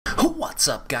What's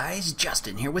up, guys?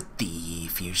 Justin here with the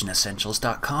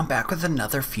FusionEssentials.com, back with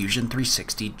another Fusion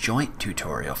 360 joint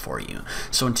tutorial for you.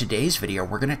 So in today's video,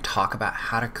 we're going to talk about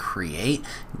how to create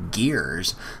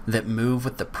gears that move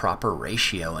with the proper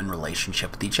ratio in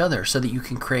relationship with each other so that you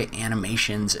can create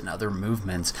animations and other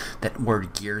movements where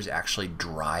gears actually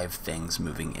drive things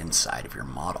moving inside of your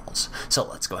models. So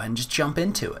let's go ahead and just jump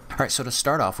into it. All right, so to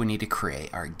start off, we need to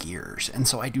create our gears. And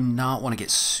so I do not want to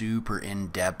get super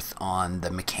in-depth on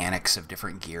the mechanics of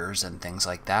different gears and things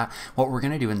like that. What we're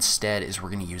going to do instead is we're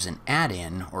going to use an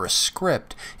add-in or a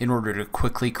script in order to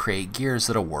quickly create gears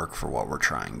that'll work for what we're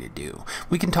trying to do.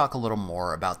 We can talk a little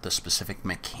more about the specific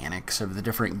mechanics of the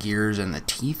different gears and the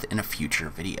teeth in a future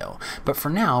video. But for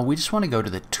now, we just want to go to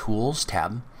the Tools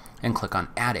tab and click on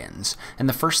add-ins. And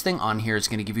the first thing on here is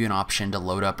going to give you an option to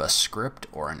load up a script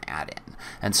or an add-in.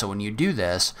 And so when you do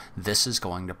this, this is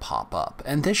going to pop up.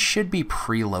 And this should be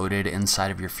preloaded inside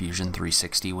of your Fusion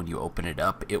 360 when you open it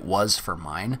up. It was for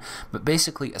mine. But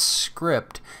basically a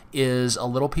script is a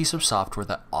little piece of software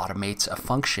that automates a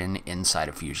function inside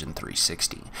of Fusion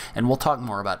 360. And we'll talk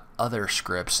more about other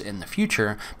scripts in the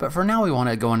future, but for now we want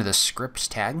to go into the scripts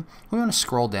tag. We want to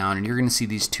scroll down and you're going to see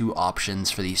these two options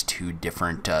for these two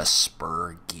different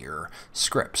spur gear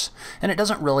scripts. And it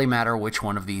doesn't really matter which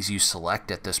one of these you select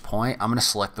at this point. I'm going to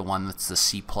select the one that's the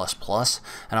C++ and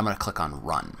I'm going to click on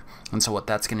run. And so what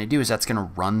that's going to do is that's going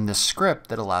to run the script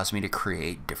that allows me to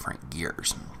create different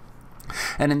gears.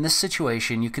 And in this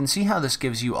situation, you can see how this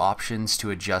gives you options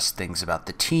to adjust things about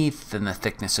the teeth and the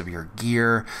thickness of your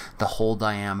gear, the hole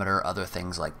diameter, other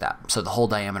things like that. So the hole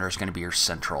diameter is going to be your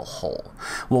central hole.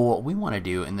 Well, what we want to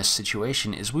do in this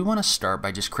situation is we want to start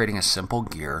by just creating a simple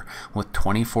gear with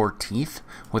 24 teeth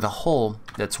with a hole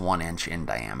that's 1 inch in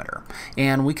diameter.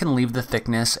 And we can leave the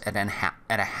thickness at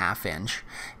a half inch,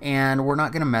 and we're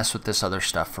not going to mess with this other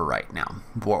stuff for right now.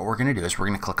 What we're going to do is we're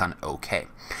going to click on OK.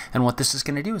 And what this is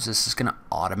going to do is this is going to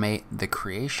automate the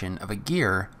creation of a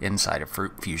gear inside of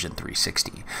Fusion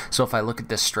 360. So if I look at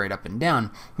this straight up and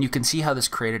down, you can see how this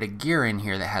created a gear in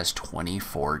here that has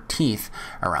 24 teeth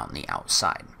around the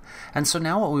outside. And so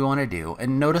now what we want to do,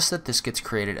 and notice that this gets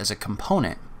created as a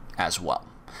component as well.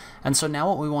 And so now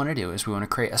what we want to do is we want to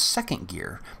create a second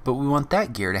gear, but we want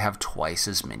that gear to have twice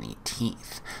as many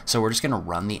teeth. So we're just going to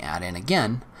run the add-in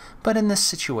again, but in this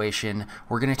situation,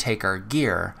 we're going to take our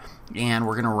gear and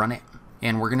we're going to run it,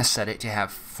 and we're going to set it to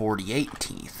have 48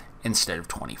 teeth instead of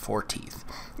 24 teeth.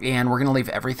 And we're going to leave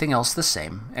everything else the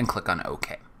same and click on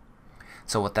OK.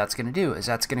 So what that's going to do is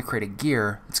that's going to create a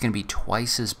gear that's going to be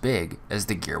twice as big as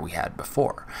the gear we had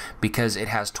before because it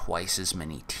has twice as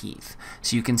many teeth.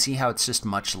 So you can see how it's just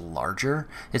much larger.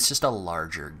 It's just a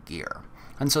larger gear.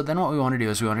 And so then what we want to do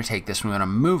is we want to take this and we want to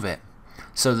move it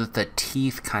so that the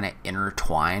teeth kind of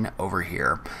intertwine over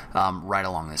here right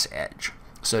along this edge.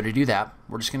 So to do that,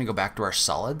 we're just going to go back to our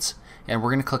solids and we're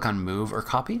going to click on move or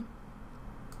copy.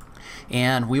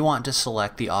 And we want to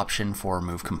select the option for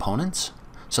move components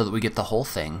so that we get the whole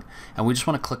thing. And we just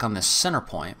want to click on this center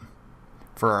point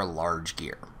for our large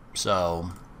gear. So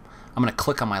I'm going to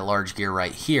click on my large gear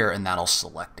right here and that'll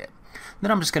select it. Then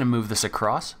I'm just going to move this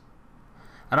across.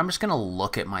 And I'm just going to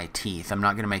look at my teeth. I'm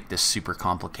not going to make this super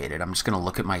complicated. I'm just going to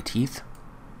look at my teeth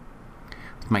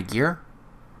with my gear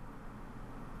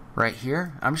right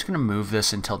here. I'm just going to move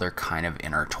this until they're kind of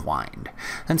intertwined.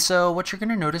 And so what you're going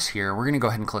to notice here, we're going to go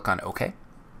ahead and click on OK.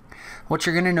 What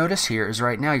you're going to notice here is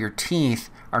right now your teeth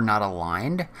are not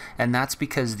aligned, and that's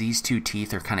because these two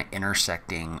teeth are kind of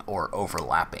intersecting or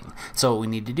overlapping. So what we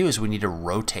need to do is we need to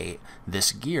rotate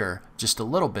this gear just a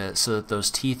little bit so that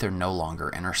those teeth are no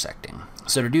longer intersecting.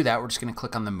 So to do that, we're just going to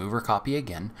click on the move or copy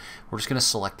again. We're just going to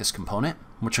select this component,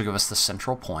 which will give us the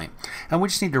central point, and we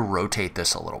just need to rotate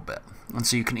this a little bit. And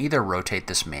so you can either rotate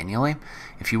this manually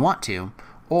if you want to,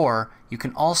 or you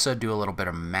can also do a little bit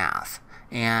of math.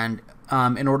 And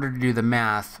in order to do the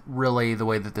math, really the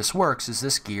way that this works is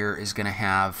this gear is going to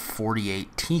have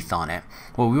 48 teeth on it.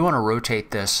 Well, we want to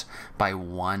rotate this by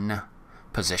 1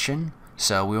 position.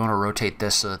 So we want to rotate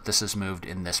this so that this is moved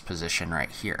in this position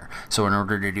right here. So in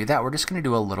order to do that, we're just going to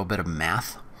do a little bit of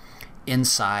math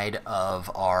inside of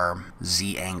our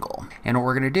Z angle. And what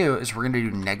we're going to do is we're going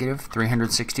to do negative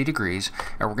 360 degrees,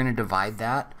 and we're going to divide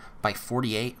that by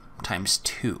 48 times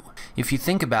 2. If you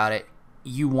think about it,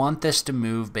 you want this to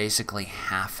move basically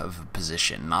half of a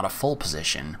position, not a full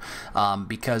position,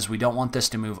 because we don't want this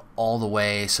to move all the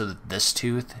way so that this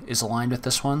tooth is aligned with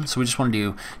this one. So we just want to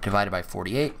do divided by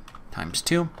 48 times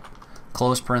 2,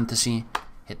 close parenthesis,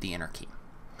 hit the enter key.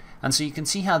 And so you can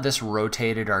see how this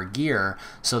rotated our gear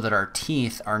so that our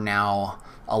teeth are now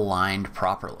aligned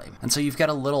properly. And so you've got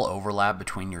a little overlap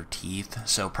between your teeth.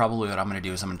 So probably what I'm going to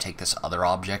do is I'm going to take this other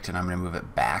object and I'm going to move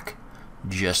it back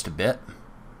just a bit,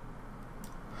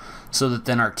 so that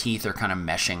then our teeth are kind of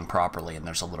meshing properly and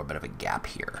there's a little bit of a gap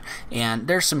here. And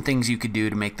there's some things you could do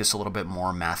to make this a little bit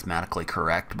more mathematically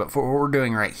correct, but for what we're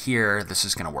doing right here, this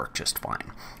is going to work just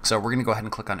fine. So we're going to go ahead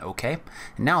and click on OK.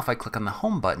 And now if I click on the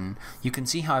Home button, you can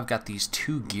see how I've got these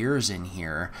two gears in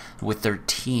here with their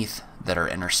teeth that are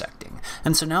intersecting.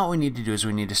 And so now what we need to do is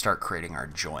we need to start creating our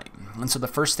joint. And so the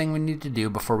first thing we need to do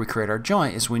before we create our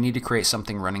joint is we need to create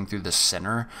something running through the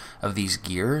center of these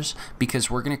gears,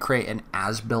 because we're going to create an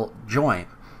as-built joint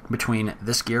between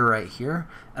this gear right here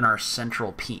and our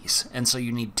central piece. And so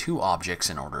you need two objects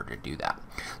in order to do that.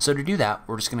 So to do that,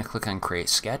 we're just going to click on Create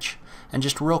Sketch, and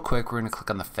just real quick, we're going to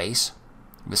click on the face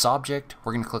of this object.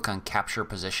 We're going to click on Capture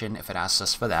Position if it asks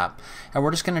us for that, and we're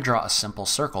just going to draw a simple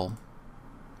circle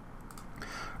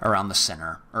around the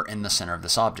center, or in the center of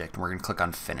this object. We're going to click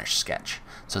on Finish Sketch.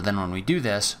 So then when we do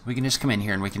this, we can just come in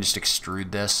here and we can just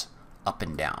extrude this up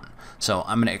and down. So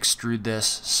I'm going to extrude this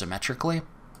symmetrically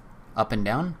up and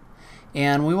down,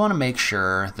 and we want to make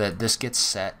sure that this gets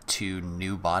set to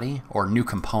new body or new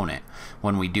component.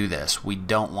 When we do this, we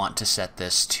don't want to set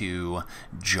this to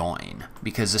join,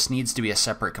 because this needs to be a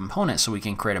separate component so we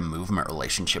can create a movement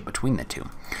relationship between the two.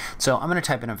 So I'm going to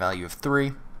type in a value of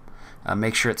 3.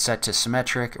 Make sure it's set to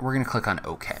symmetric. We're going to click on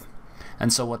OK.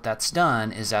 And so what that's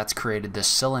done is that's created this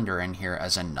cylinder in here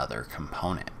as another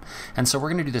component. And so we're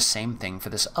going to do the same thing for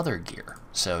this other gear.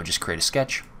 So just create a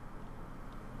sketch,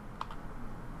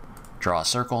 draw a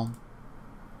circle,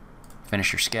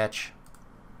 finish your sketch,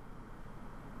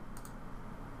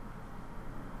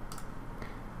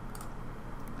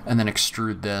 and then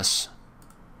extrude this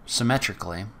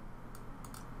symmetrically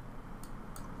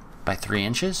by 3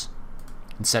 inches.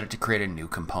 And set it to create a new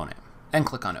component, and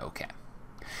click on OK.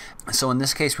 So in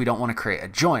this case, we don't want to create a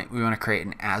joint, we want to create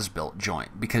an as-built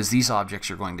joint, because these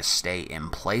objects are going to stay in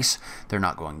place, they're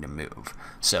not going to move.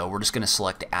 So we're just going to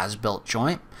select as-built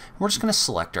joint, and we're just going to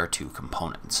select our two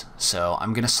components. So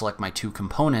I'm going to select my two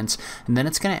components, and then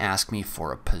it's going to ask me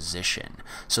for a position.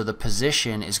 So the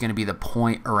position is going to be the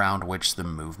point around which the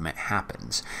movement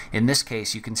happens. In this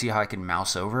case, you can see how I can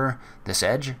mouse over this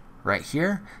edge right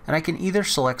here, and I can either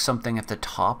select something at the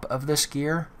top of this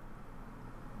gear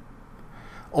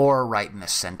or right in the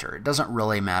center. It doesn't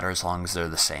really matter as long as they're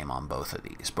the same on both of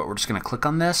these, but we're just going to click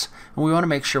on this, and we want to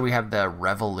make sure we have the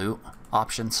revolute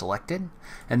option selected.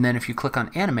 And then if you click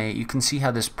on animate, you can see how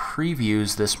this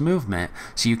previews this movement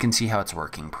so you can see how it's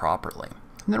working properly.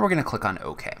 And then we're going to click on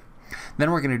OK. Then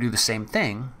we're going to do the same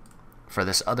thing for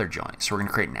this other joint. So we're going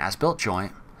to create an as-built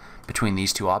joint between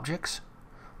these two objects.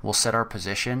 We'll set our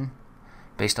position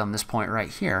based on this point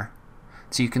right here,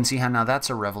 so you can see how now that's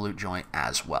a revolute joint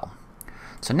as well.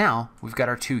 So now we've got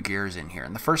our two gears in here,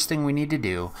 and the first thing we need to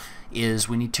do is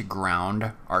we need to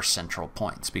ground our central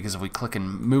points, because if we click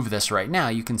and move this right now,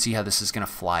 you can see how this is going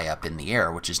to fly up in the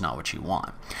air, which is not what you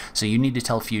want. So you need to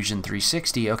tell Fusion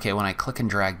 360, okay, when I click and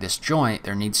drag this joint,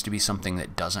 there needs to be something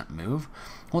that doesn't move.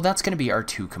 Well, that's going to be our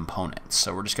two components.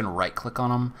 So we're just going to right click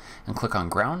on them and click on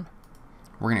ground.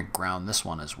 We're going to ground this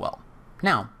one as well.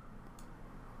 Now,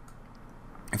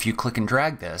 if you click and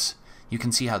drag this, you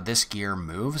can see how this gear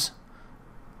moves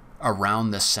around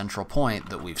this central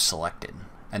point that we've selected.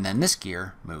 And then this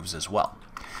gear moves as well.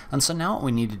 And so now what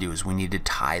we need to do is we need to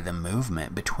tie the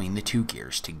movement between the two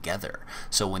gears together.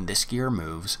 So when this gear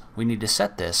moves, we need to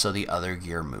set this so the other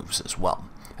gear moves as well.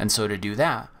 And so to do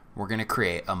that, we're going to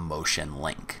create a motion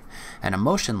link. And a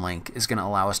motion link is going to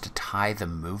allow us to tie the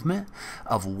movement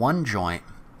of one joint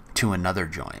to another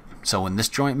joint. So when this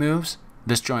joint moves,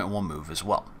 this joint will move as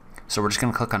well. So we're just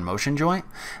going to click on motion joint,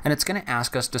 and it's going to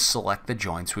ask us to select the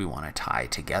joints we want to tie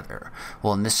together.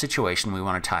 Well, in this situation, we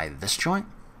want to tie this joint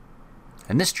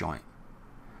and this joint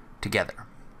together.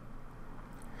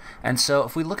 And so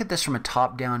if we look at this from a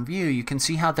top-down view, you can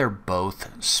see how they're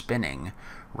both spinning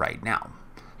right now.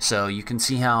 So you can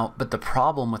see how, but the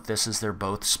problem with this is they're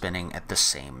both spinning at the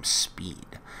same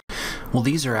speed. Well,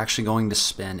 these are actually going to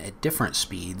spin at different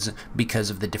speeds because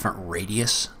of the different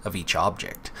radius of each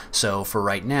object. So for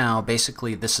right now,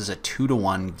 basically this is a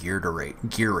 2-to-1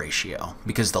 gear ratio,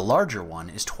 because the larger one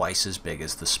is twice as big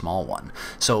as the small one.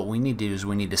 So what we need to do is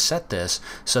we need to set this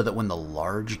so that when the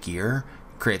large gear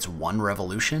creates 1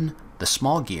 revolution, the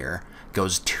small gear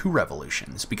goes 2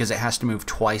 revolutions, because it has to move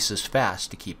twice as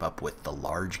fast to keep up with the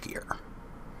large gear.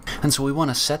 And so we want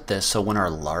to set this so when our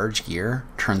large gear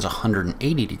turns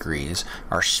 180 degrees,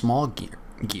 our small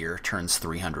gear turns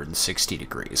 360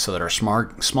 degrees, so that our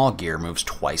small gear moves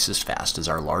twice as fast as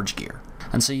our large gear.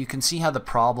 And so you can see how the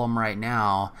problem right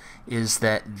now is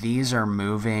that these are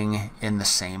moving in the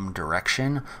same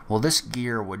direction. Well, this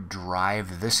gear would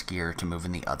drive this gear to move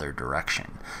in the other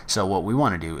direction. So what we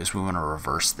want to do is we want to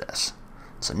reverse this.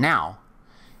 So now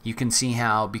you can see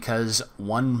how, because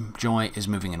one joint is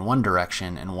moving in one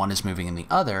direction and one is moving in the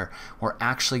other, we're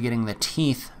actually getting the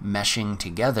teeth meshing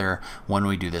together when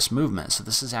we do this movement. So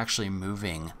this is actually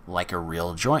moving like a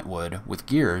real joint would with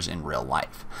gears in real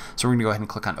life. So we're going to go ahead and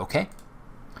click on OK.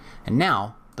 And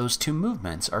now those two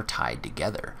movements are tied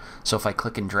together. So if I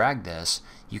click and drag this,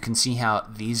 you can see how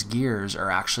these gears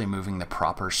are actually moving the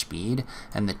proper speed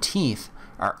and the teeth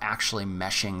are actually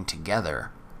meshing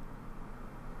together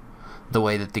the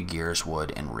way that the gears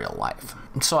would in real life.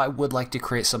 And so I would like to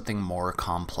create something more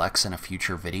complex in a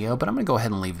future video, but I'm going to go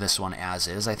ahead and leave this one as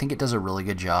is. I think it does a really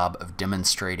good job of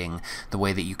demonstrating the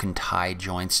way that you can tie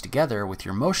joints together with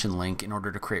your motion link in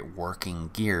order to create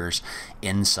working gears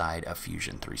inside of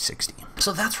Fusion 360.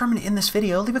 So that's where I'm going to end this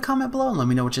video. Leave a comment below and let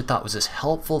me know what you thought. Was this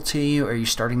helpful to you? Are you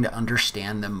starting to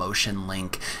understand the motion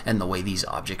link and the way these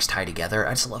objects tie together?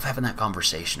 I just love having that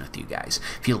conversation with you guys.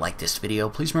 If you like this video,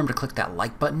 please remember to click that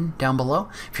like button down below.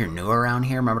 If you're new around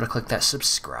here, remember to click that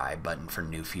subscribe button for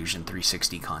new Fusion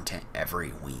 360 content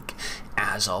every week.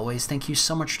 As always, thank you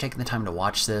so much for taking the time to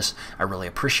watch this. I really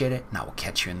appreciate it, and I will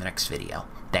catch you in the next video.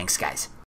 Thanks, guys.